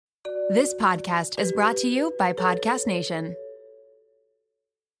This podcast is brought to you by Podcast Nation.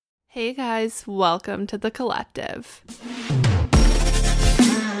 Hey guys, welcome to The Collective.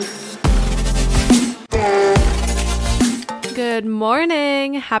 Good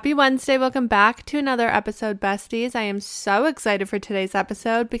morning. Happy Wednesday. Welcome back to another episode, besties. I am so excited for today's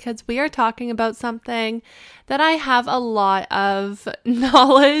episode because we are talking about something that I have a lot of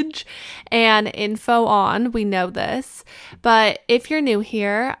knowledge and info on. We know this, but if you're new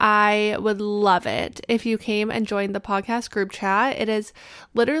here, I would love it if you came and joined the podcast group chat. It is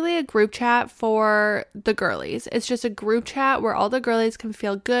literally a group chat for the girlies. It's just a group chat where all the girlies can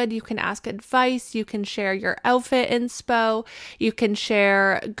feel good. You can ask advice. You can share your outfit inspo. You can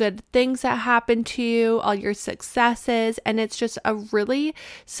share good things that happened to you, all your successes, and it's just a really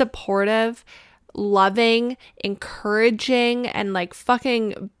supportive, loving, encouraging, and like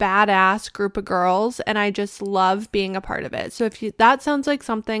fucking badass group of girls, and I just love being a part of it. So if that sounds like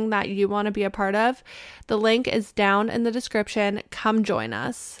something that you want to be a part of, the link is down in the description. Come join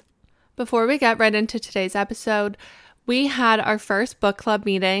us. Before we get right into today's episode, we had our first book club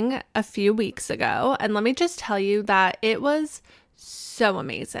meeting a few weeks ago, and let me just tell you that it was so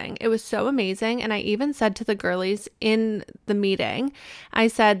amazing. It was so amazing, and I even said to the girlies in the meeting, I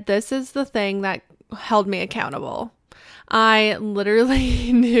said, this is the thing that held me accountable. I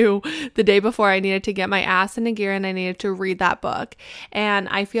literally knew the day before I needed to get my ass into gear and I needed to read that book. And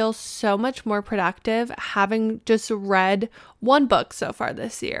I feel so much more productive having just read one book so far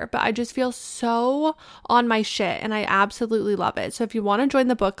this year. But I just feel so on my shit and I absolutely love it. So if you want to join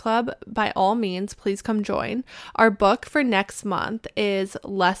the book club, by all means, please come join. Our book for next month is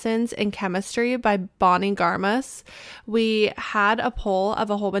Lessons in Chemistry by Bonnie Garmus. We had a poll of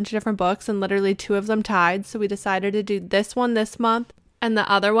a whole bunch of different books and literally two of them tied. So we decided to do this one this month and the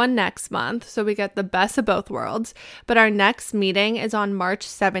other one next month, so we get the best of both worlds. But our next meeting is on March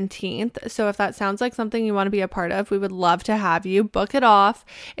 17th, so if that sounds like something you want to be a part of, we would love to have you. Book it off.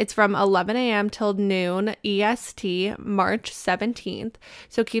 It's from 11 a.m. till noon EST, March 17th.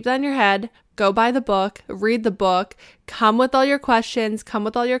 So keep that in your head. Go buy the book, read the book, come with all your questions, come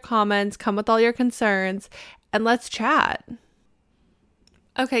with all your comments, come with all your concerns, and let's chat.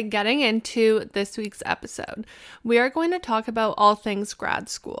 Okay, getting into this week's episode, we are going to talk about all things grad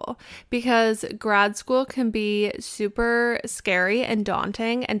school because grad school can be super scary and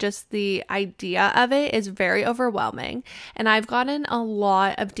daunting, and just the idea of it is very overwhelming. And I've gotten a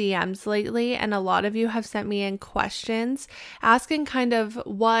lot of DMs lately, and a lot of you have sent me in questions asking kind of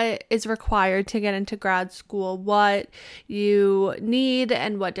what is required to get into grad school, what you need,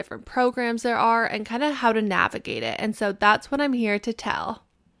 and what different programs there are, and kind of how to navigate it. And so that's what I'm here to tell.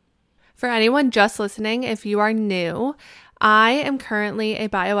 For anyone just listening, if you are new, I am currently a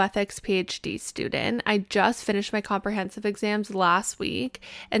bioethics PhD student. I just finished my comprehensive exams last week,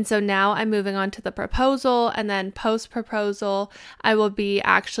 and so now I'm moving on to the proposal, and then post-proposal, I will be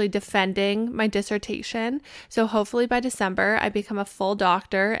actually defending my dissertation. So hopefully by December, I become a full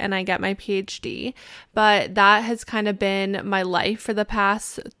doctor and I get my PhD, but that has kind of been my life for the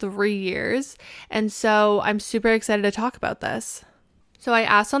past 3 years, and so I'm super excited to talk about this. So I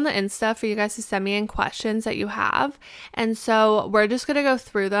asked on the Insta for you guys to send me in questions that you have. And so we're just going to go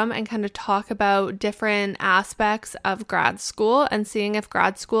through them and kind of talk about different aspects of grad school and seeing if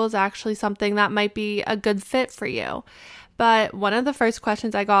grad school is actually something that might be a good fit for you. But one of the first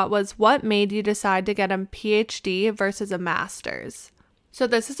questions I got was, what made you decide to get a PhD versus a master's? So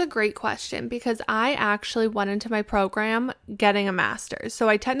this is a great question because I actually went into my program getting a master's. So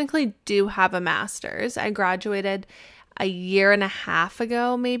I technically do have a master's. I graduated a year and a half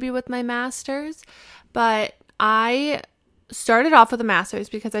ago, maybe, with my master's, but I started off with a master's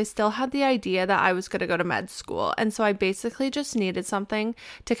because I still had the idea that I was going to go to med school. And so I basically just needed something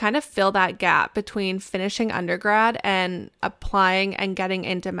to kind of fill that gap between finishing undergrad and applying and getting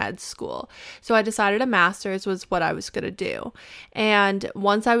into med school. So I decided a master's was what I was going to do. And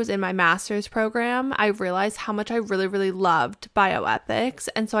once I was in my master's program, I realized how much I really, really loved bioethics.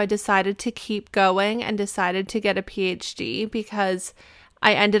 And so I decided to keep going and decided to get a PhD because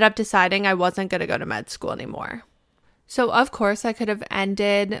I ended up deciding I wasn't going to go to med school anymore. So of course I could have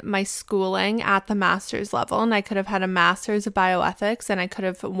ended my schooling at the master's level and I could have had a master's of bioethics and I could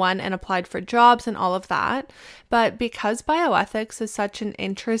have went and applied for jobs and all of that. But because bioethics is such an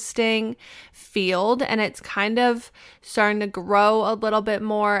interesting field and it's kind of starting to grow a little bit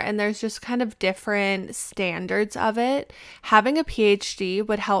more and there's just kind of different standards of it, having a PhD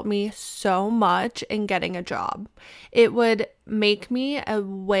would help me so much in getting a job. It would make me a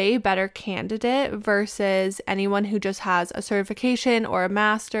way better candidate versus anyone who just has a certification or a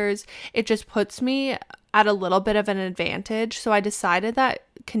master's. It just puts me at a little bit of an advantage. So I decided that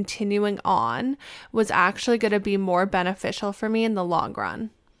continuing on was actually going to be more beneficial for me in the long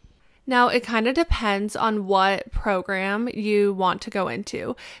run. Now, it kind of depends on what program you want to go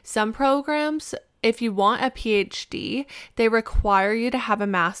into. Some programs, if you want a PhD, they require you to have a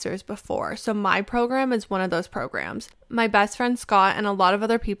master's before. So my program is one of those programs. My best friend Scott and a lot of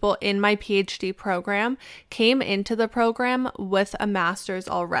other people in my PhD program came into the program with a master's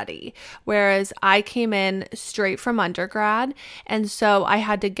already, whereas I came in straight from undergrad. And so I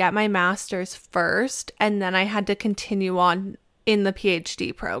had to get my master's first, and then I had to continue on in the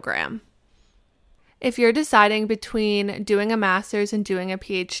PhD program. If you're deciding between doing a master's and doing a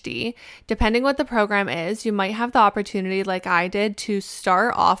PhD, depending what the program is, you might have the opportunity, like I did, to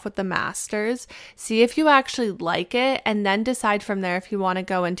start off with the master's, see if you actually like it, and then decide from there if you want to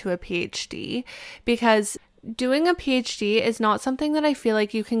go into a PhD. Because doing a PhD is not something that I feel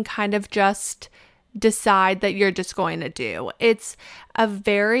like you can kind of just decide that you're just going to do. It's a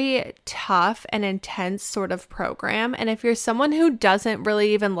very tough and intense sort of program. And if you're someone who doesn't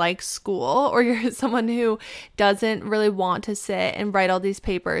really even like school, or you're someone who doesn't really want to sit and write all these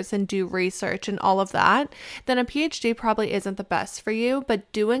papers and do research and all of that, then a PhD probably isn't the best for you. But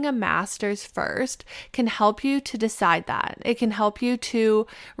doing a master's first can help you to decide that. It can help you to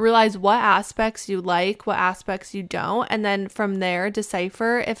realize what aspects you like, what aspects you don't, and then from there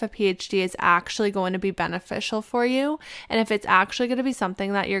decipher if a PhD is actually going to be beneficial for you and if it's actually going to be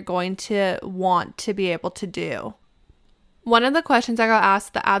something that you're going to want to be able to do. One of the questions I got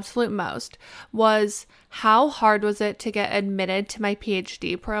asked the absolute most was, how hard was it to get admitted to my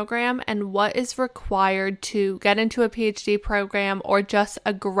PhD program, and what is required to get into a PhD program or just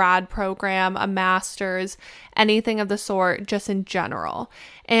a grad program, a master's, anything of the sort, just in general.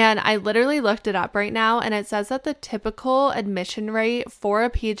 And I literally looked it up right now, and it says that the typical admission rate for a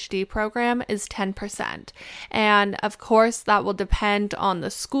PhD program is 10%. And of course, that will depend on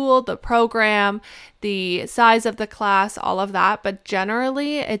the school, the program, the size of the class, all of that, but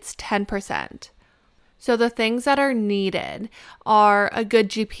generally it's 10%. So the things that are needed are a good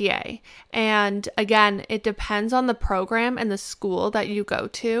GPA. And again, it depends on the program and the school that you go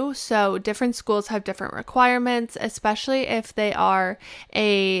to. So different schools have different requirements, especially if they are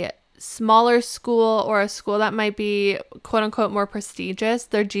a smaller school or a school that might be quote unquote more prestigious.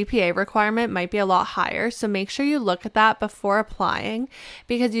 Their GPA requirement might be a lot higher. So make sure you look at that before applying,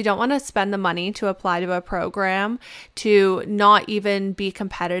 because you don't want to spend the money to apply to a program to not even be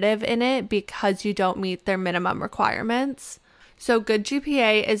competitive in it because you don't meet their minimum requirements. So good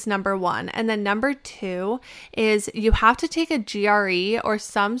GPA is number one. And then number two is you have to take a GRE or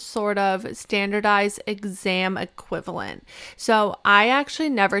some sort of standardized exam equivalent. So I actually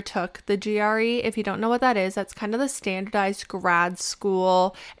never took the GRE. If you don't know what that is, that's kind of the standardized grad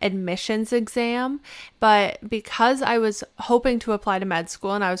school admissions exam. But because I was hoping to apply to med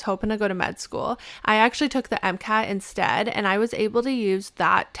school and I was hoping to go to med school, I actually took the MCAT instead, and I was able to use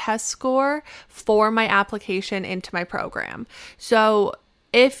that test score for my application into my program. So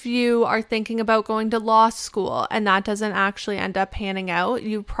if you are thinking about going to law school and that doesn't actually end up panning out,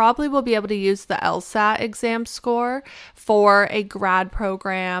 you probably will be able to use the LSAT exam score for a grad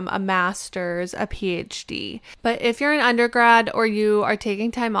program, a master's, a PhD. But if you're an undergrad or you are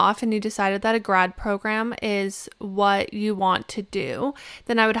taking time off and you decided that a grad program is what you want to do,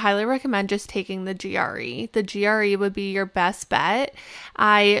 then I would highly recommend just taking the GRE. The GRE would be your best bet.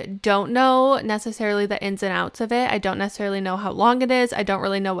 I don't know necessarily the ins and outs of it. I don't necessarily know how long it is. I don't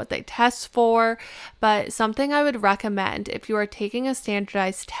really know what they test for, but something I would recommend if you are taking a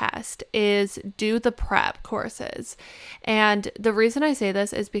standardized test is do the prep courses. And the reason I say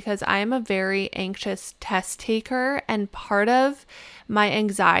this is because I am a very anxious test taker, and part of my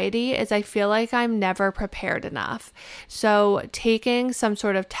anxiety is I feel like I'm never prepared enough. So taking some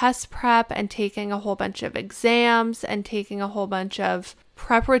sort of test prep and taking a whole bunch of exams and taking a whole bunch of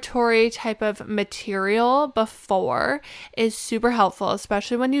preparatory type of material before is super helpful,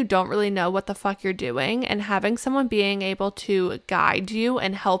 especially when you don't really know what the fuck you're doing, and having someone being able to guide you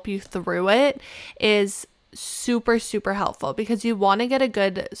and help you through it is super, super helpful, because you want to get a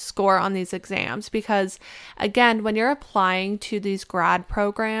good score on these exams. Because again, when you're applying to these grad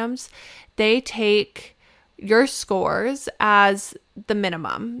programs, they take your scores as the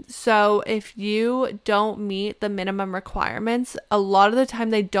minimum. So if you don't meet the minimum requirements, a lot of the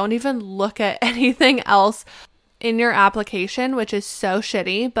time they don't even look at anything else in your application, which is so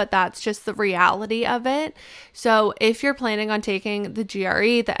shitty, but that's just the reality of it. So if you're planning on taking the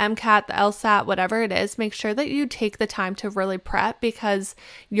GRE, the MCAT, the LSAT, whatever it is, make sure that you take the time to really prep, because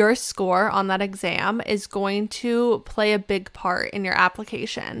your score on that exam is going to play a big part in your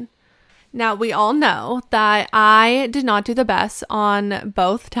application. Now, we all know that I did not do the best on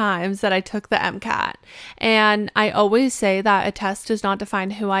both times that I took the MCAT. And I always say that a test does not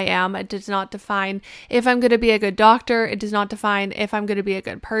define who I am. It does not define if I'm going to be a good doctor. It does not define if I'm going to be a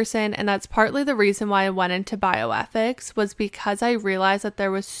good person. And that's partly the reason why I went into bioethics, was because I realized that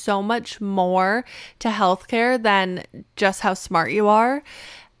there was so much more to healthcare than just how smart you are.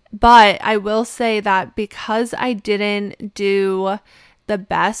 But I will say that because I didn't do the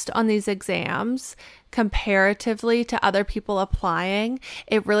best on these exams comparatively to other people applying,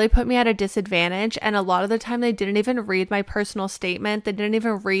 it really put me at a disadvantage. And a lot of the time they didn't even read my personal statement. They didn't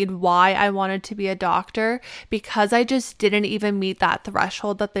even read why I wanted to be a doctor, because I just didn't even meet that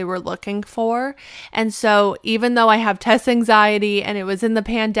threshold that they were looking for. And so even though I have test anxiety and it was in the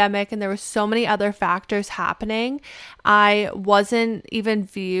pandemic and there were so many other factors happening, I wasn't even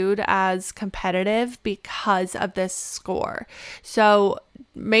viewed as competitive because of this score. So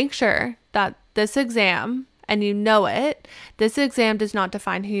make sure that this exam, and you know it, this exam does not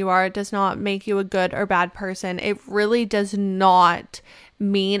define who you are. It does not make you a good or bad person. It really does not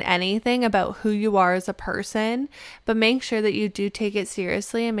mean anything about who you are as a person, but make sure that you do take it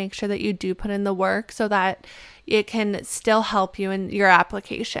seriously and make sure that you do put in the work so that it can still help you in your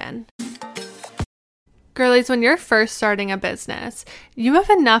application. Girlies, when you're first starting a business, you have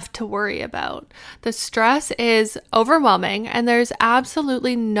enough to worry about. The stress is overwhelming and there's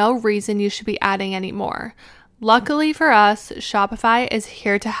absolutely no reason you should be adding any more. Luckily for us, Shopify is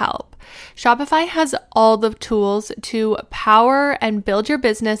here to help. Shopify has all the tools to power and build your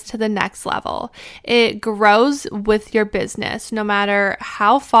business to the next level. It grows with your business, no matter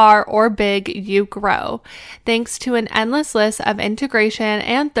how far or big you grow. Thanks to an endless list of integration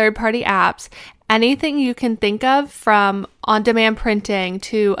and third-party apps, anything you can think of, from on-demand printing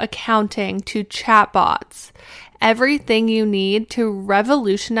to accounting to chatbots, everything you need to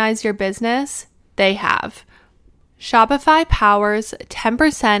revolutionize your business, they have. Shopify powers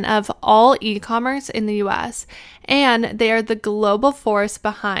 10% of all e-commerce in the US, and they are the global force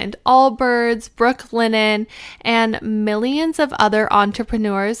behind Allbirds, Brooklinen, and millions of other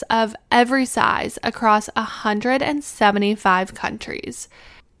entrepreneurs of every size across 175 countries.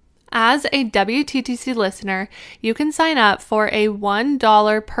 As a WTTC listener, you can sign up for a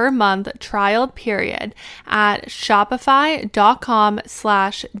 $1 per month trial period at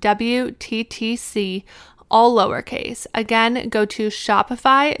shopify.com/WTTC, all lowercase. Again, go to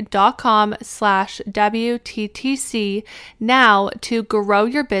shopify.com/WTTC now to grow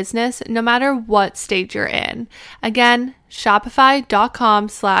your business no matter what stage you're in. Again,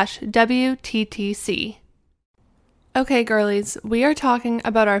 shopify.com/WTTC. Okay, girlies, we are talking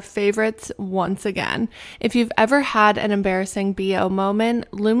about our favorites once again. If you've ever had an embarrassing BO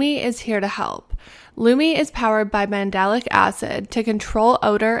moment, Lumi is here to help. Lumi is powered by mandelic acid to control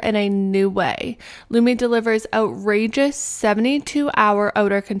odor in a new way. Lumi delivers outrageous 72-hour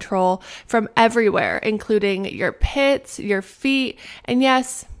odor control from everywhere, including your pits, your feet, and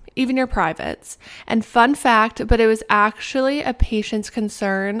yes, even your privates. And fun fact, but it was actually a patient's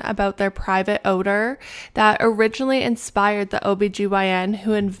concern about their private odor that originally inspired the OBGYN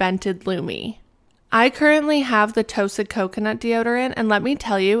who invented Lumi. I currently have the toasted coconut deodorant, and let me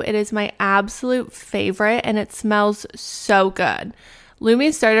tell you, it is my absolute favorite and it smells so good.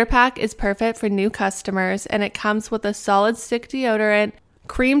 Lumi's starter pack is perfect for new customers, and it comes with a solid stick deodorant,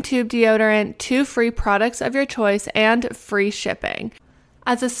 cream tube deodorant, 2 free products of your choice, and free shipping.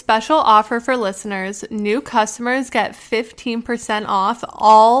 As a special offer for listeners, new customers get 15% off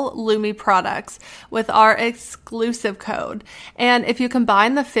all Lumi products with our exclusive code. And if you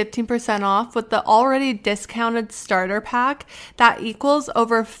combine the 15% off with the already discounted starter pack, that equals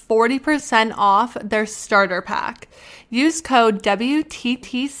over 40% off their starter pack. Use code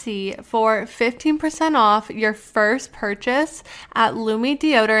WTTC for 15% off your first purchase at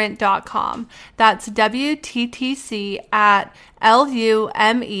lumideodorant.com. That's WTTC at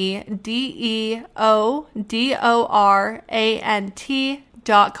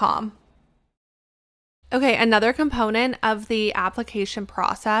LUMEDEODORANT.com. Okay, another component of the application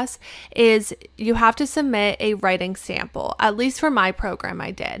process is you have to submit a writing sample. At least for my program,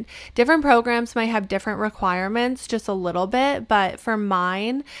 I did. Different programs might have different requirements, just a little bit, but for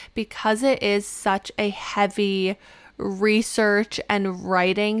mine, because it is such a heavy research and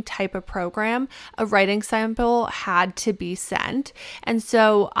writing type of program, a writing sample had to be sent. And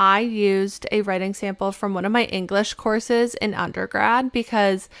so I used a writing sample from one of my English courses in undergrad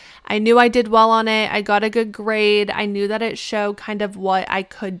because I knew I did well on it. I got a good grade. I knew that it showed kind of what I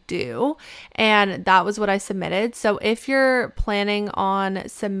could do. And that was what I submitted. So if you're planning on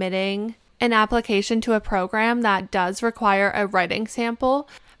submitting an application to a program that does require a writing sample,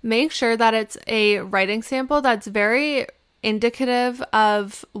 Make sure that it's a writing sample that's very indicative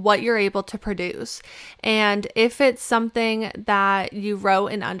of what you're able to produce. And if it's something that you wrote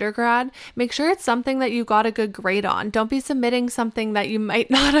in undergrad, make sure it's something that you got a good grade on. Don't be submitting something that you might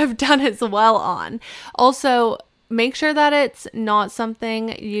not have done as well on. Also, make sure that it's not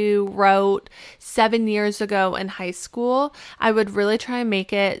something you wrote 7 years ago in high school. I would really try and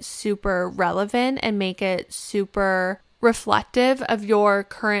make it super relevant and make it super reflective of your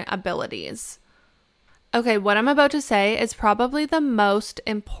current abilities. Okay, what I'm about to say is probably the most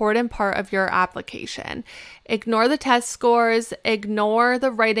important part of your application. Ignore the test scores, ignore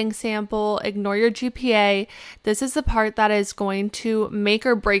the writing sample, ignore your GPA. This is the part that is going to make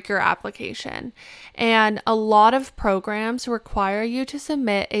or break your application. And a lot of programs require you to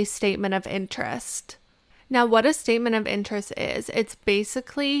submit a statement of interest. Now, what a statement of interest is, it's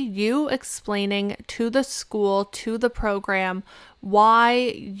basically you explaining to the school, to the program, why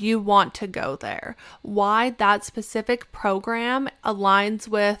you want to go there, why that specific program aligns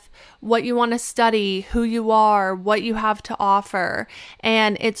with what you want to study, who you are, what you have to offer.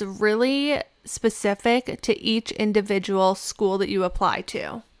 And it's really specific to each individual school that you apply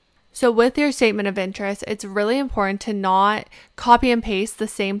to. So with your statement of interest, it's really important to not copy and paste the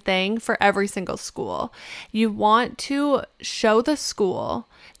same thing for every single school. You want to show the school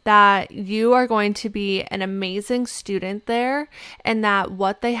that you are going to be an amazing student there and that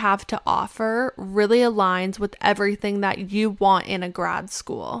what they have to offer really aligns with everything that you want in a grad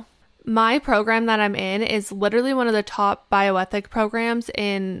school. My program that I'm in is literally one of the top bioethic programs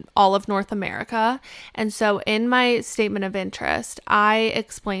in all of North America. And so in my statement of interest, I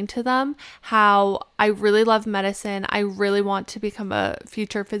explained to them how I really love medicine. I really want to become a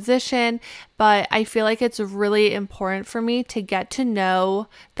future physician, but I feel like it's really important for me to get to know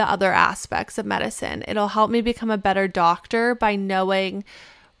the other aspects of medicine. It'll help me become a better doctor by knowing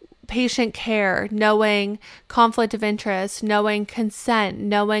patient care, knowing conflict of interest, knowing consent,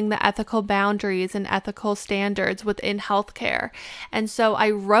 knowing the ethical boundaries and ethical standards within healthcare. And so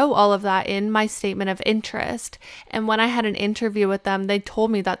I wrote all of that in my statement of interest. And when I had an interview with them, they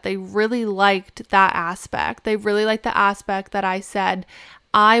told me that they really liked that aspect. They really liked the aspect that I said,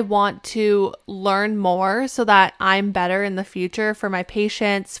 I want to learn more so that I'm better in the future for my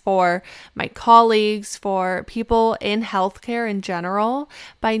patients, for my colleagues, for people in healthcare in general,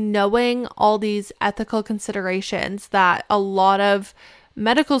 by knowing all these ethical considerations that a lot of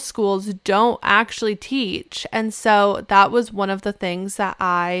medical schools don't actually teach. And so that was one of the things that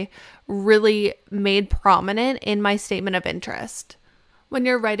I really made prominent in my statement of interest. When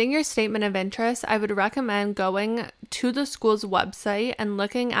you're writing your statement of interest, I would recommend going to the school's website and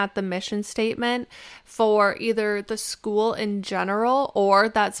looking at the mission statement for either the school in general or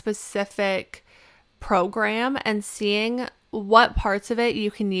that specific program and seeing what parts of it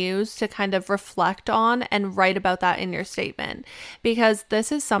you can use to kind of reflect on and write about that in your statement. Because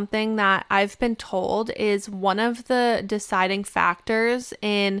this is something that I've been told is one of the deciding factors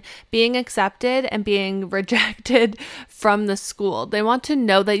in being accepted and being rejected from the school. They want to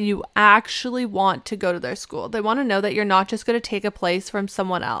know that you actually want to go to their school. They want to know that you're not just going to take a place from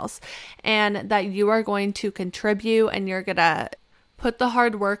someone else and that you are going to contribute and you're going to put the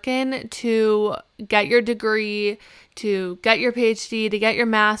hard work in to get your degree, to get your PhD, to get your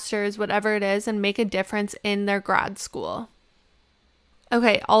master's, whatever it is, and make a difference in their grad school.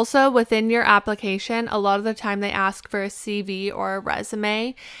 Okay, also within your application, a lot of the time they ask for a CV or a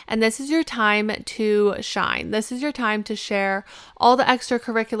resume, and this is your time to shine. This is your time to share all the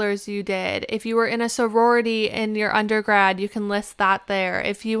extracurriculars you did. If you were in a sorority in your undergrad, you can list that there.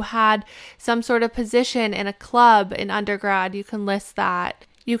 If you had some sort of position in a club in undergrad, you can list that.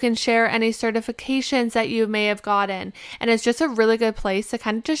 You can share any certifications that you may have gotten. And it's just a really good place to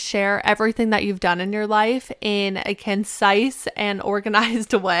kind of just share everything that you've done in your life in a concise and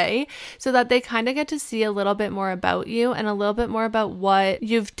organized way so that they kind of get to see a little bit more about you and a little bit more about what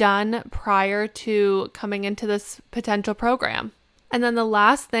you've done prior to coming into this potential program. And then the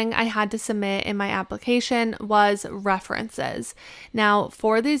last thing I had to submit in my application was references. Now,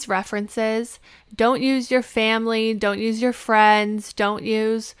 for these references, don't use your family, don't use your friends, don't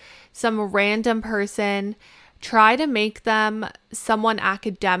use some random person. Try to make them someone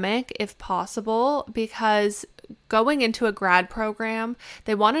academic if possible, because going into a grad program,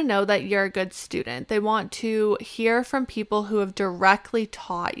 they want to know that you're a good student. They want to hear from people who have directly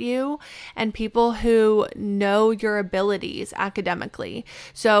taught you and people who know your abilities academically.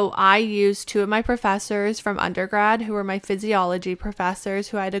 So I used two of my professors from undergrad who were my physiology professors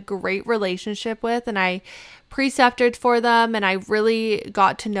who I had a great relationship with, and I precepted for them and I really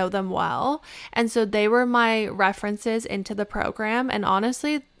got to know them well. And so they were my references into the program. And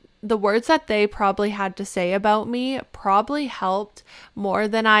honestly, the words that they probably had to say about me probably helped more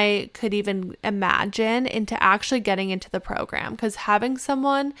than I could even imagine into actually getting into the program, because having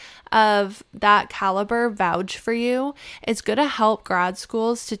someone of that caliber vouch for you is going to help grad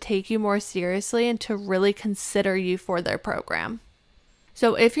schools to take you more seriously and to really consider you for their program.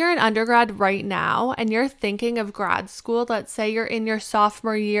 So if you're an undergrad right now and you're thinking of grad school, let's say you're in your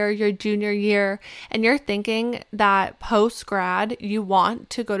sophomore year, your junior year, and you're thinking that post-grad you want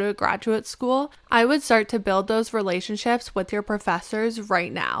to go to a graduate school, I would start to build those relationships with your professors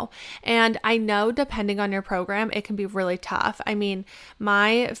right now. And I know depending on your program, it can be really tough. I mean,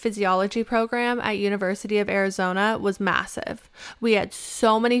 my physiology program at University of Arizona was massive. We had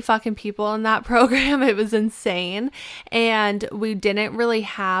so many fucking people in that program. It was insane. And we didn't really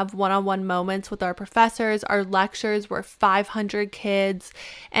have one-on-one moments with our professors. Our lectures were 500 kids,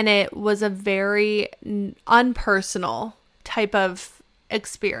 and it was a very unpersonal type of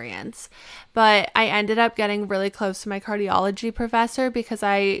experience. But I ended up getting really close to my cardiology professor because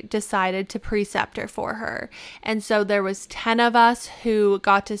I decided to preceptor for her. And so there was 10 of us who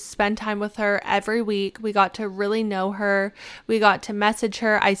got to spend time with her every week. We got to really know her. We got to message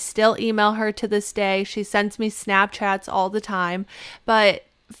her. I still email her to this day. She sends me Snapchats all the time. But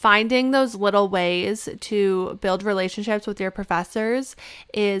finding those little ways to build relationships with your professors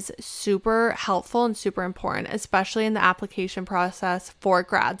is super helpful and super important, especially in the application process for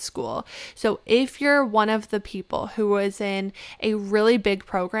grad school. So if you're one of the people who was in a really big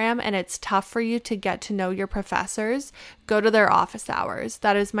program and it's tough for you to get to know your professors, go to their office hours.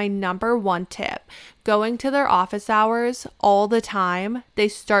 That is my number one tip. Going to their office hours all the time, they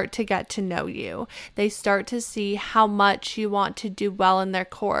start to get to know you. They start to see how much you want to do well in their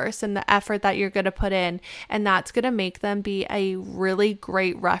course and the effort that you're going to put in. And that's going to make them be a really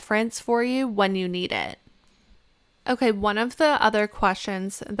great reference for you when you need it. Okay, one of the other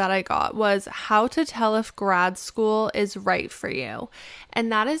questions that I got was how to tell if grad school is right for you.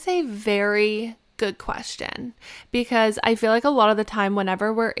 And that is a very good question, because I feel like a lot of the time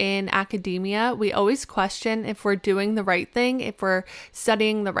whenever we're in academia, we always question if we're doing the right thing, if we're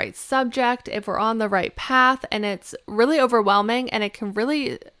studying the right subject, if we're on the right path, and it's really overwhelming and it can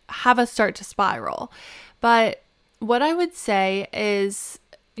really have us start to spiral. But what I would say is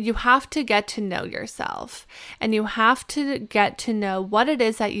you have to get to know yourself, and you have to get to know what it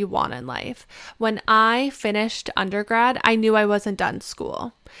is that you want in life. When I finished undergrad, I knew I wasn't done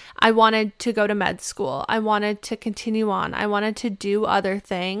school. I wanted to go to med school. I wanted to continue on. I wanted to do other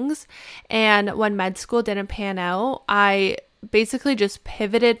things. And when med school didn't pan out, I basically just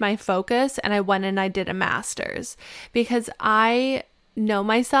pivoted my focus and I went and I did a master's, because I know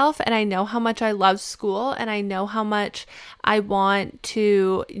myself and I know how much I love school and I know how much I want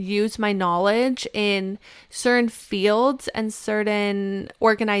to use my knowledge in certain fields and certain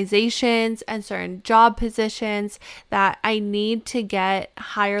organizations and certain job positions that I need to get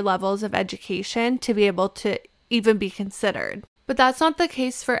higher levels of education to be able to even be considered. But that's not the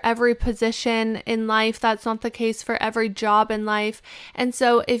case for every position in life. That's not the case for every job in life. And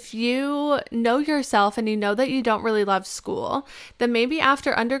so if you know yourself and you know that you don't really love school, then maybe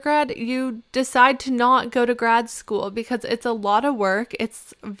after undergrad, you decide to not go to grad school, because it's a lot of work.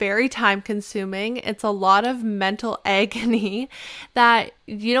 It's very time consuming. It's a lot of mental agony that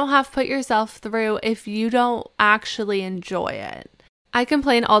you don't have to put yourself through if you don't actually enjoy it. I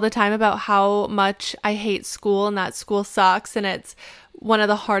complain all the time about how much I hate school and that school sucks and it's one of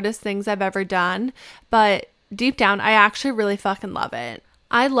the hardest things I've ever done. But deep down, I actually really fucking love it.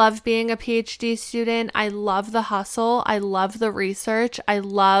 I love being a PhD student. I love the hustle. I love the research. I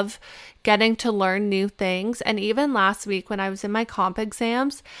love getting to learn new things. And even last week when I was in my comp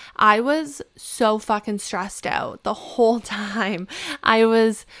exams, I was so fucking stressed out the whole time. I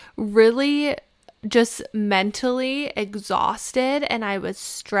was really just mentally exhausted and I was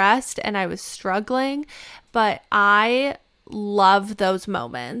stressed and I was struggling, but I love those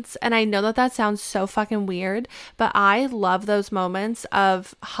moments. And I know that that sounds so fucking weird, but I love those moments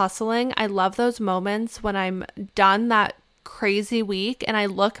of hustling. I love those moments when I'm done that crazy week and I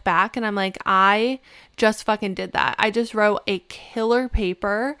look back and I'm like, I just fucking did that. I just wrote a killer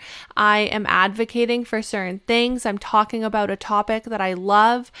paper. I am advocating for certain things. I'm talking about a topic that I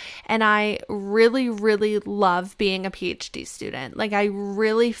love, and I really, really love being a PhD student. Like, I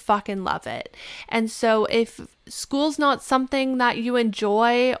really fucking love it. And so if school's not something that you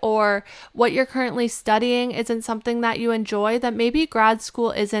enjoy, or what you're currently studying isn't something that you enjoy, then maybe grad school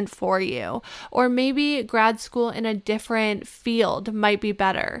isn't for you. Or maybe grad school in a different different field might be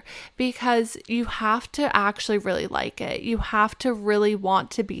better, because you have to actually really like it. You have to really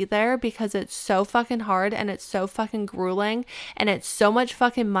want to be there, because it's so fucking hard and it's so fucking grueling and it's so much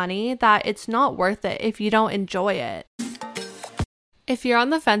fucking money that it's not worth it if you don't enjoy it. If you're on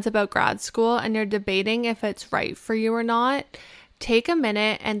the fence about grad school and you're debating if it's right for you or not, take a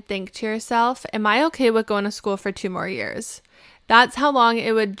minute and think to yourself, am I okay with going to school for 2 more years? That's how long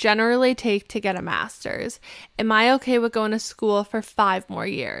it would generally take to get a master's. Am I okay with going to school for 5 more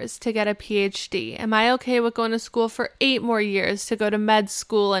years to get a PhD? Am I okay with going to school for 8 more years to go to med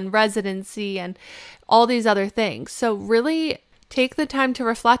school and residency and all these other things? So really take the time to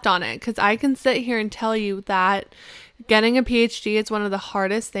reflect on it, because I can sit here and tell you that getting a PhD is one of the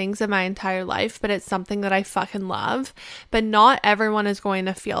hardest things in my entire life, but it's something that I fucking love. But not everyone is going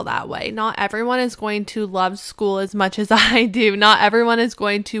to feel that way. Not everyone is going to love school as much as I do. Not everyone is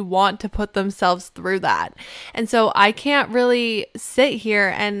going to want to put themselves through that. And so I can't really sit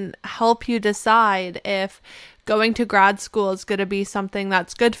here and help you decide if going to grad school is going to be something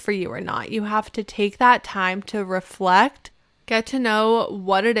that's good for you or not. You have to take that time to reflect, get to know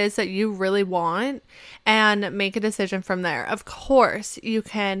what it is that you really want, and make a decision from there. Of course, you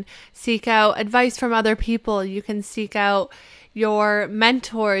can seek out advice from other people. You can seek out your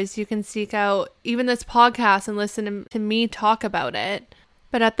mentors. You can seek out even this podcast and listen to me talk about it.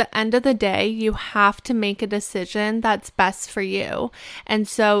 But at the end of the day, you have to make a decision that's best for you. And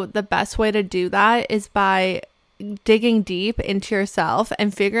so the best way to do that is by digging deep into yourself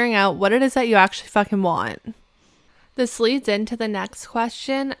and figuring out what it is that you actually fucking want. This leads into the next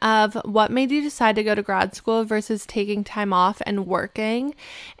question of what made you decide to go to grad school versus taking time off and working.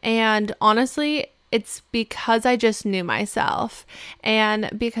 And honestly, it's because I just knew myself, and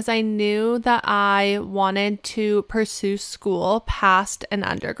because I knew that I wanted to pursue school past an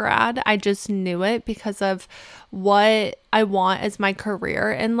undergrad. I just knew it because of what I want as my career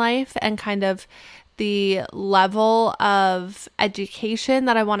in life and kind of the level of education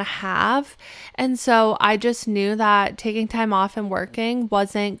that I want to have. And so I just knew that taking time off and working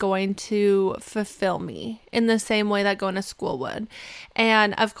wasn't going to fulfill me in the same way that going to school would.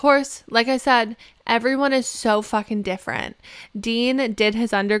 And of course, like I said, everyone is so fucking different. Dean did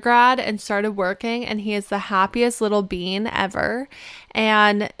his undergrad and started working, and he is the happiest little bean ever.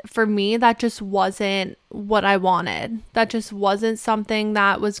 And for me, that just wasn't what I wanted. That just wasn't something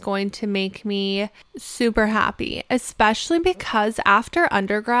that was going to make me super happy, especially because after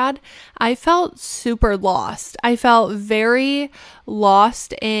undergrad, I felt super lost. I felt very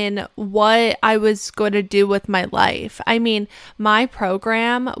lost in what I was going to do with my life. I mean, my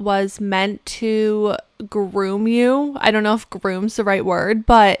program was meant to groom you. I don't know if groom's the right word,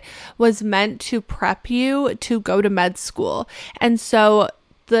 but was meant to prep you to go to med school. And so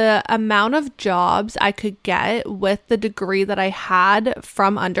the amount of jobs I could get with the degree that I had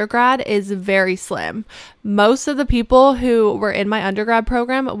from undergrad is very slim. Most of the people who were in my undergrad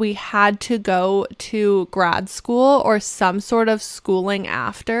program, we had to go to grad school or some sort of schooling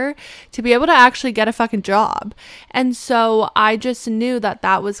after to be able to actually get a fucking job. And so I just knew that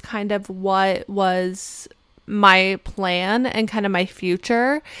that was kind of what was my plan and kind of my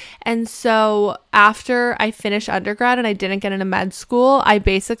future. And so after I finished undergrad and I didn't get into med school, I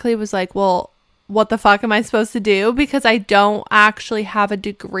basically was like, well, what the fuck am I supposed to do? Because I don't actually have a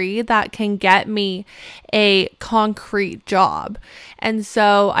degree that can get me a concrete job. And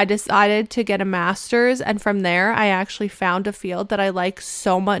so I decided to get a master's. And from there, I actually found a field that I like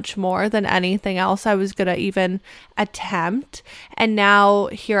so much more than anything else I was going to even attempt. And now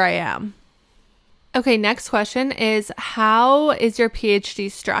here I am. Okay, next question is, how is your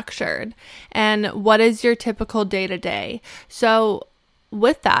PhD structured and what is your typical day-to-day? So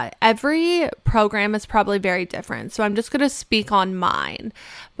with that, every program is probably very different. So I'm just going to speak on mine.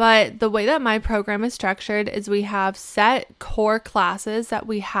 But the way that my program is structured is we have set core classes that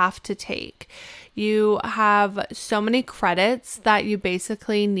we have to take. You have so many credits that you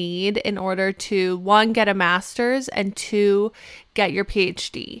basically need in order to, 1, get a master's, and 2, get your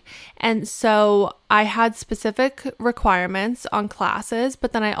PhD. And so I had specific requirements on classes,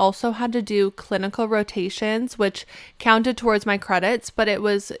 but then I also had to do clinical rotations, which counted towards my credits, but it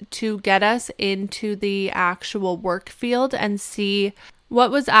was to get us into the actual work field and see what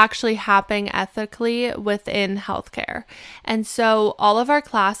was actually happening ethically within healthcare. And so all of our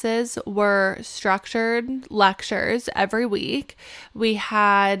classes were structured lectures every week. We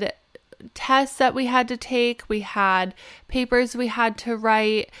had tests that we had to take. We had papers we had to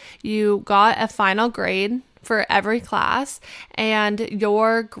write. You got a final grade for every class, and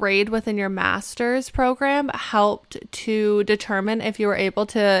your grade within your master's program helped to determine if you were able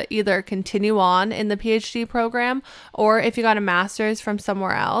to either continue on in the PhD program, or if you got a master's from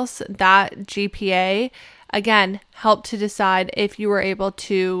somewhere else, that GPA again helped to decide if you were able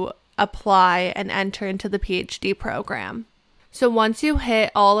to apply and enter into the PhD program. So once you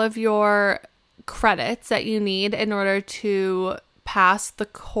hit all of your credits that you need in order to pass the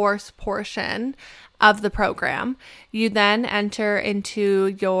course portion of the program, you then enter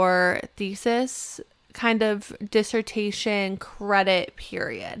into your thesis kind of dissertation credit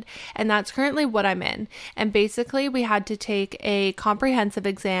period. And that's currently what I'm in. And basically we had to take a comprehensive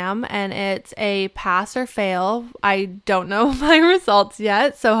exam, and it's a pass or fail. I don't know my results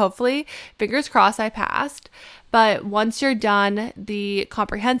yet, so hopefully, fingers crossed, I passed. But once you're done the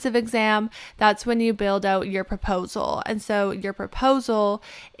comprehensive exam, that's when you build out your proposal. And so your proposal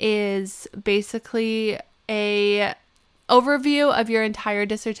is basically a overview of your entire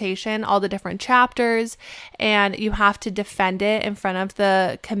dissertation, all the different chapters, and you have to defend it in front of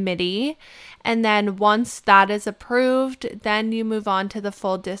the committee. And then once that is approved, then you move on to the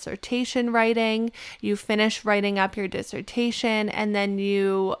full dissertation writing. You finish writing up your dissertation, and then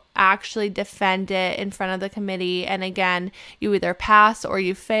you actually defend it in front of the committee. And again, you either pass or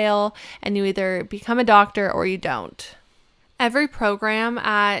you fail, and you either become a doctor or you don't. Every program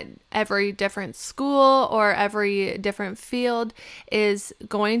at every different school or every different field is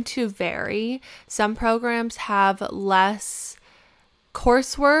going to vary. Some programs have less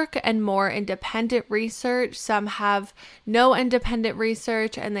coursework and more independent research. Some have no independent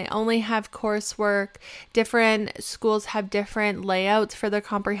research and they only have coursework. Different schools have different layouts for their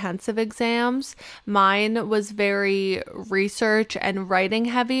comprehensive exams. Mine was very research and writing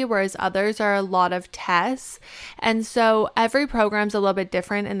heavy, whereas others are a lot of tests. And so every program's a little bit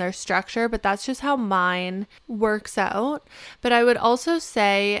different in their structure, but that's just how mine works out. But I would also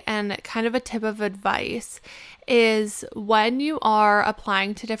say, and kind of a tip of advice, is when you are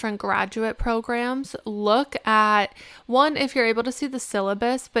applying to different graduate programs, look at, one, if you're able to see the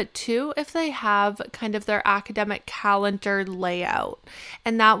syllabus, but two, if they have kind of their academic calendar layout.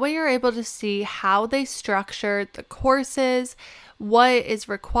 And that way you're able to see how they structure the courses, what is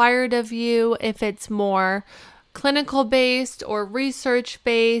required of you, if it's more clinical based or research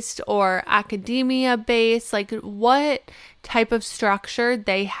based or academia based, like what type of structure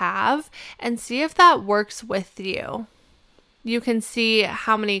they have, and see if that works with you. You can see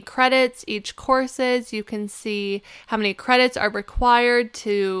how many credits each course is. You can see how many credits are required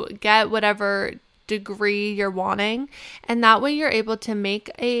to get whatever degree you're wanting. And that way you're able to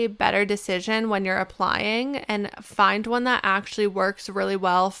make a better decision when you're applying and find one that actually works really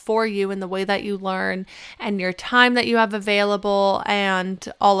well for you in the way that you learn and your time that you have available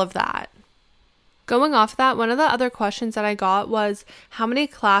and all of that. Going off that, one of the other questions that I got was, how many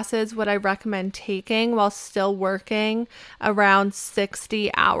classes would I recommend taking while still working around 60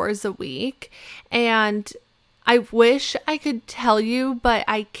 hours a week? And I wish I could tell you, but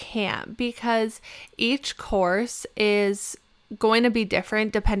I can't, because each course is going to be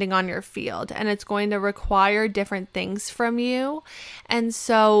different depending on your field, and it's going to require different things from you. And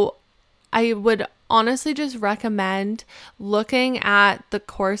so I would honestly just recommend looking at the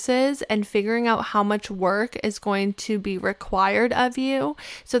courses and figuring out how much work is going to be required of you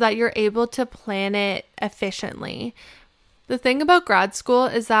so that you're able to plan it efficiently. The thing about grad school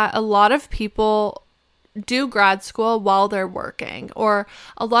is that a lot of people do grad school while they're working, or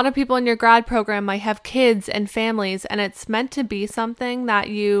a lot of people in your grad program might have kids and families, and it's meant to be something that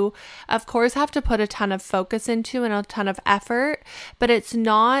you, of course, have to put a ton of focus into and a ton of effort, but it's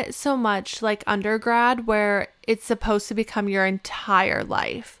not so much like undergrad where it's supposed to become your entire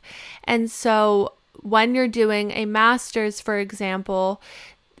life. And so when you're doing a master's, for example,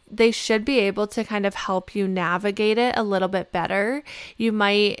 they should be able to kind of help you navigate it a little bit better. You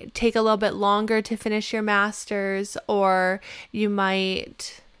might take a little bit longer to finish your master's, or you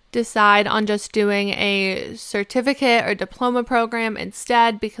might decide on just doing a certificate or diploma program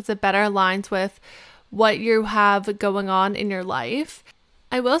instead because it better aligns with what you have going on in your life.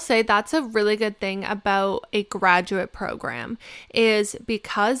 I will say that's a really good thing about a graduate program, is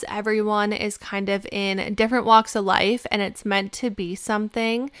because everyone is kind of in different walks of life and it's meant to be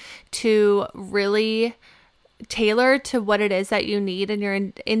something to really tailor to what it is that you need in your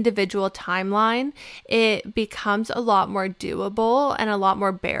individual timeline. It becomes a lot more doable and a lot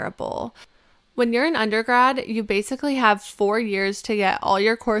more bearable. When you're an undergrad, you basically have 4 years to get all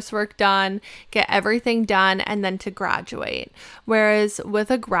your coursework done, get everything done, and then to graduate. Whereas with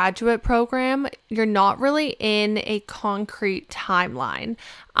a graduate program, you're not really in a concrete timeline.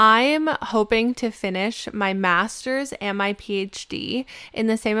 I'm hoping to finish my master's and my PhD in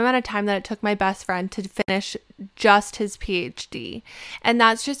the same amount of time that it took my best friend to finish just his PhD. And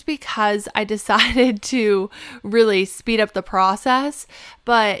that's just because I decided to really speed up the process.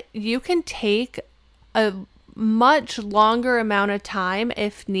 But you can take a much longer amount of time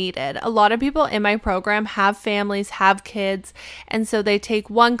if needed. A lot of people in my program have families, have kids, and so they take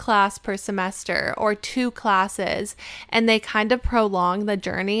 1 class per semester or 2 classes, and they kind of prolong the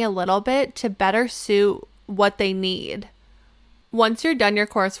journey a little bit to better suit what they need. Once you're done your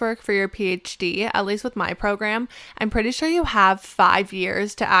coursework for your PhD, at least with my program, I'm pretty sure you have 5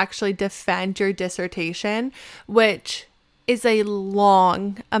 years to actually defend your dissertation, which is a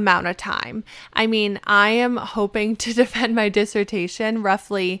long amount of time. I mean, I am hoping to defend my dissertation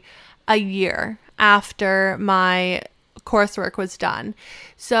roughly a year after my coursework was done.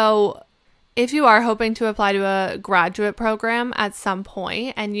 So if you are hoping to apply to a graduate program at some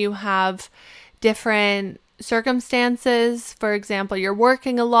point and you have different circumstances, for example, you're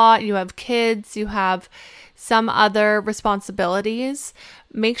working a lot, you have kids, you have some other responsibilities,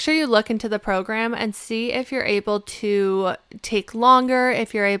 make sure you look into the program and see if you're able to take longer,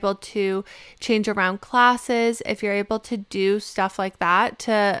 if you're able to change around classes, if you're able to do stuff like that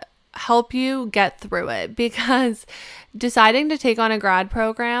to help you get through it, because deciding to take on a grad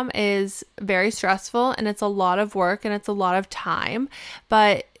program is very stressful and it's a lot of work and it's a lot of time,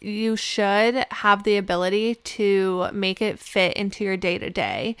 but you should have the ability to make it fit into your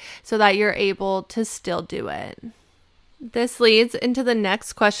day-to-day so that you're able to still do it. This leads into the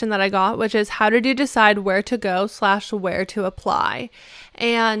next question that I got, which is how did you decide where to go / where to apply?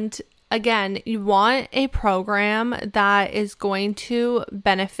 And again, you want a program that is going to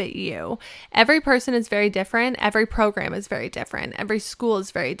benefit you. Every person is very different. Every program is very different. Every school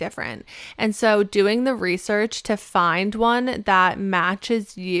is very different. And so doing the research to find one that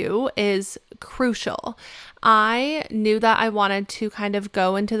matches you is crucial. I knew that I wanted to kind of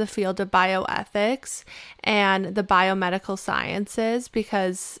go into the field of bioethics and the biomedical sciences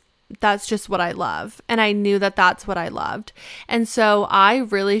because that's just what I love. And I knew that that's what I loved. And so I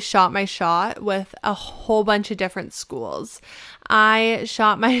really shot my shot with a whole bunch of different schools. I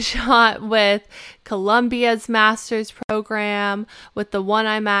shot my shot with Columbia's master's program, with the one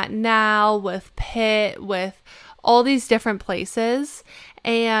I'm at now, with Pitt, with all these different places.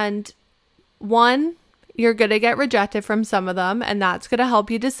 And one, you're going to get rejected from some of them, and that's going to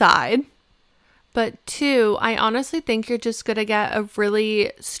help you decide. But 2, I honestly think you're just going to get a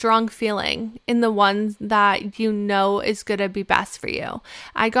really strong feeling in the one that you know is going to be best for you.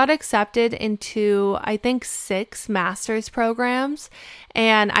 I got accepted into, I think, 6 master's programs,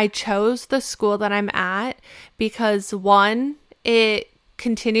 and I chose the school that I'm at because 1, it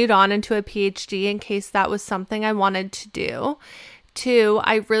continued on into a PhD in case that was something I wanted to do. 2,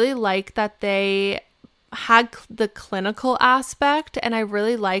 I really like that they had the clinical aspect, and I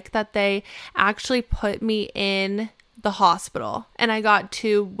really like that they actually put me in the hospital and I got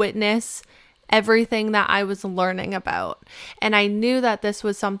to witness everything that I was learning about. And I knew that this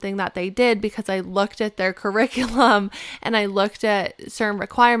was something that they did because I looked at their curriculum and I looked at certain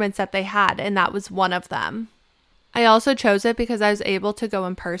requirements that they had, and that was one of them. I also chose it because I was able to go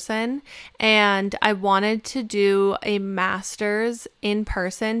in person, and I wanted to do a master's in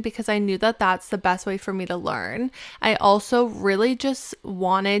person because I knew that that's the best way for me to learn. I also really just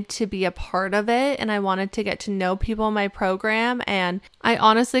wanted to be a part of it, and I wanted to get to know people in my program, and I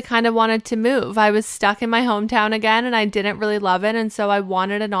honestly kind of wanted to move. I was stuck in my hometown again, and I didn't really love it, and so I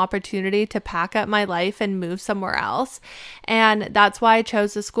wanted an opportunity to pack up my life and move somewhere else, and that's why I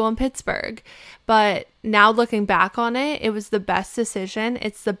chose the school in Pittsburgh. But now looking back on it, it was the best decision.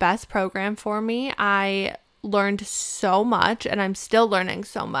 It's the best program for me. I learned so much and I'm still learning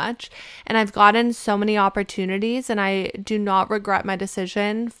so much. And I've gotten so many opportunities, and I do not regret my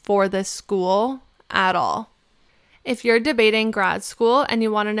decision for this school at all. If you're debating grad school and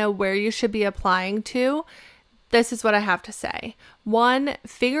you want to know where you should be applying to, this is what I have to say. 1,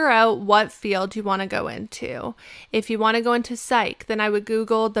 figure out what field you want to go into. If you want to go into psych, then I would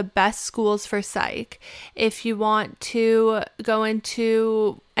Google the best schools for psych. If you want to go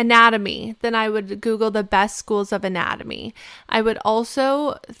into anatomy, then I would Google the best schools of anatomy. I would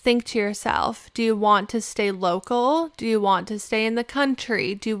also think to yourself, do you want to stay local? Do you want to stay in the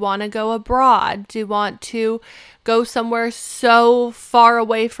country? Do you want to go abroad? Do you want to go somewhere so far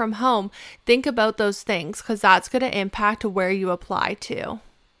away from home? Think about those things because that's going to impact where you apply to.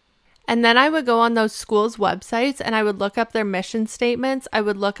 And then I would go on those schools' websites and I would look up their mission statements. I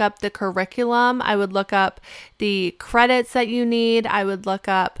would look up the curriculum. I would look up the credits that you need. I would look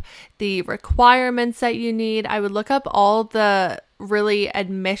up the requirements that you need. I would look up all the really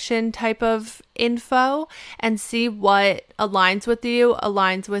admission type of info and see what aligns with you,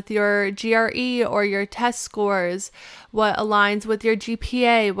 aligns with your GRE or your test scores, what aligns with your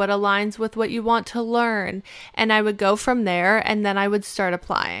GPA, what aligns with what you want to learn. And I would go from there and then I would start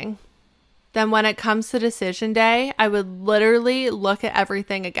applying. Then when it comes to decision day, I would literally look at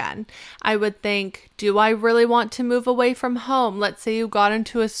everything again. I would think, do I really want to move away from home? Let's say you got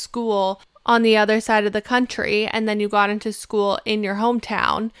into a school on the other side of the country and then you got into school in your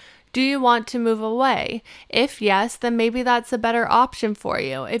hometown. Do you want to move away? If yes, then maybe that's a better option for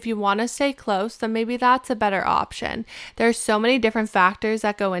you. If you want to stay close, then maybe that's a better option. There's so many different factors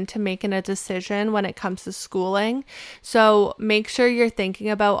that go into making a decision when it comes to schooling. So make sure you're thinking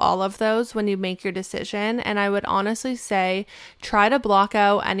about all of those when you make your decision. And I would honestly say try to block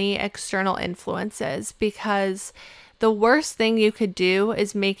out any external influences, because the worst thing you could do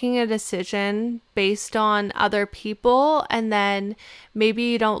is making a decision based on other people and then maybe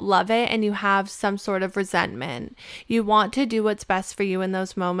you don't love it and you have some sort of resentment. You want to do what's best for you in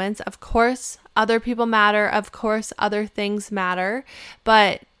those moments. Of course, other people matter. Of course, other things matter.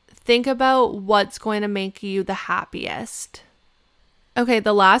 But think about what's going to make you the happiest. Okay,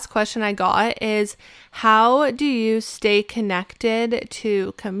 the last question I got is, how do you stay connected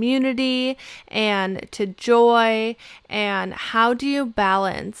to community and to joy, and how do you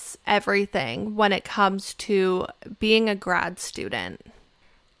balance everything when it comes to being a grad student?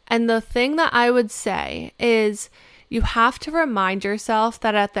 And the thing that I would say is you have to remind yourself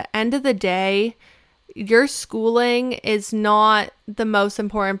that at the end of the day, your schooling is not the most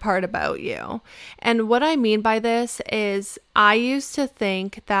important part about you. And what I mean by this is I used to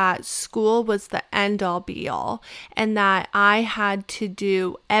think that school was the end all be all and that I had to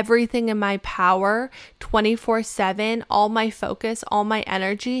do everything in my power 24/7. All my focus, all my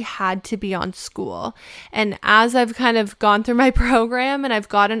energy had to be on school. And as I've kind of gone through my program and I've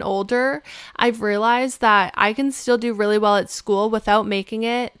gotten older, I've realized that I can still do really well at school without making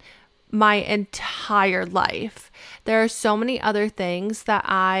it my entire life. There are so many other things that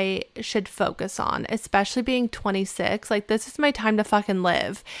I should focus on, especially being 26. Like, this is my time to fucking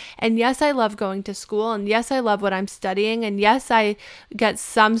live. And yes, I love going to school. And yes, I love what I'm studying. And yes, I get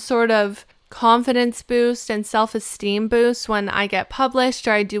some sort of confidence boost and self-esteem boost when I get published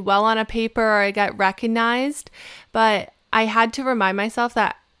or I do well on a paper or I get recognized. But I had to remind myself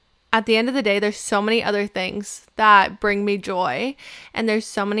that at the end of the day, there's so many other things that bring me joy, and there's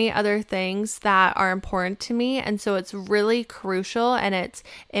so many other things that are important to me. And so it's really crucial and it's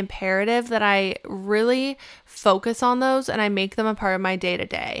imperative that I really focus on those and I make them a part of my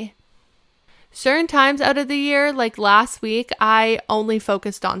day-to-day. Certain times out of the year, like last week, I only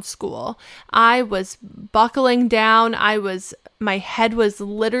focused on school. I was buckling down. My head was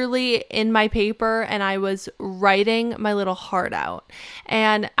literally in my paper and I was writing my little heart out.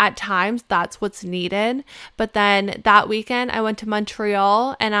 And at times that's what's needed. But then that weekend I went to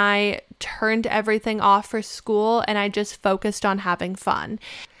Montreal and I turned everything off for school and I just focused on having fun.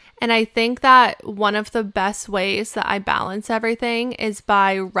 And I think that one of the best ways that I balance everything is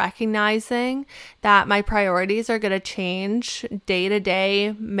by recognizing that my priorities are going to change day to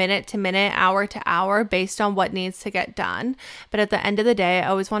day, minute to minute, hour to hour based on what needs to get done. But at the end of the day, I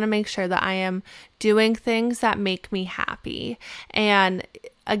always want to make sure that I am doing things that make me happy. And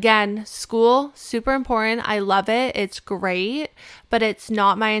again, school, super important. I love it. It's great, but it's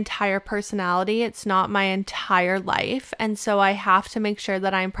not my entire personality. It's not my entire life. And so I have to make sure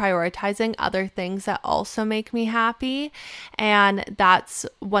that I'm prioritizing other things that also make me happy. And that's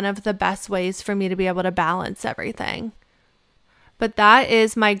one of the best ways for me to be able to balance everything. But that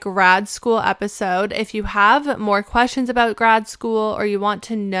is my grad school episode. If you have more questions about grad school or you want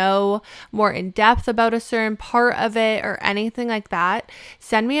to know more in depth about a certain part of it or anything like that,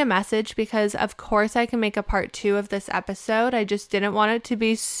 send me a message because of course I can make a part 2 of this episode. I just didn't want it to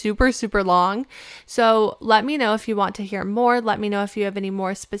be super, super long. So let me know if you want to hear more. Let me know if you have any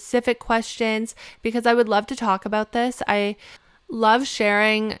more specific questions because I would love to talk about this. I love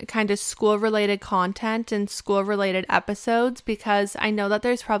sharing kind of school-related content and school-related episodes because I know that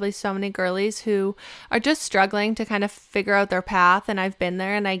there's probably so many girlies who are just struggling to kind of figure out their path, and I've been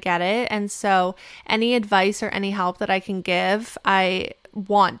there and I get it. And so any advice or any help that I can give, I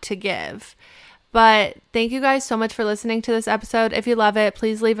want to give. But thank you guys so much for listening to this episode. If you love it,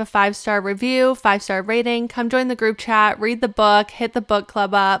 please leave a 5-star review, 5-star rating, come join the group chat, read the book, hit the book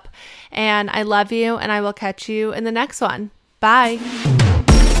club up, and I love you and I will catch you in the next one. Bye.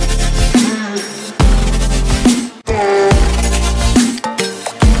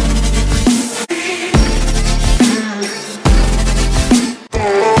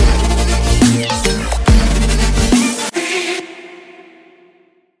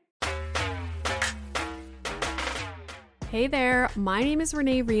 Hey there, my name is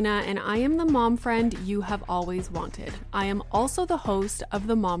Renee Rena and I am the mom friend you have always wanted. I am also the host of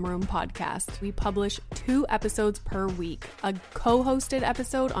the Mom Room podcast. We publish 2 episodes per week, a co-hosted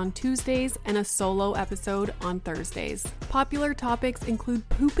episode on Tuesdays and a solo episode on Thursdays. Popular topics include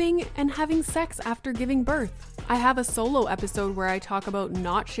pooping and having sex after giving birth. I have a solo episode where I talk about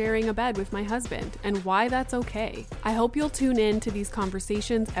not sharing a bed with my husband and why that's okay. I hope you'll tune in to these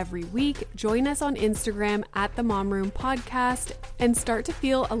conversations every week. Join us on Instagram at the Mom Room Podcast and start to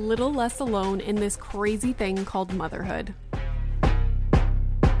feel a little less alone in this crazy thing called motherhood.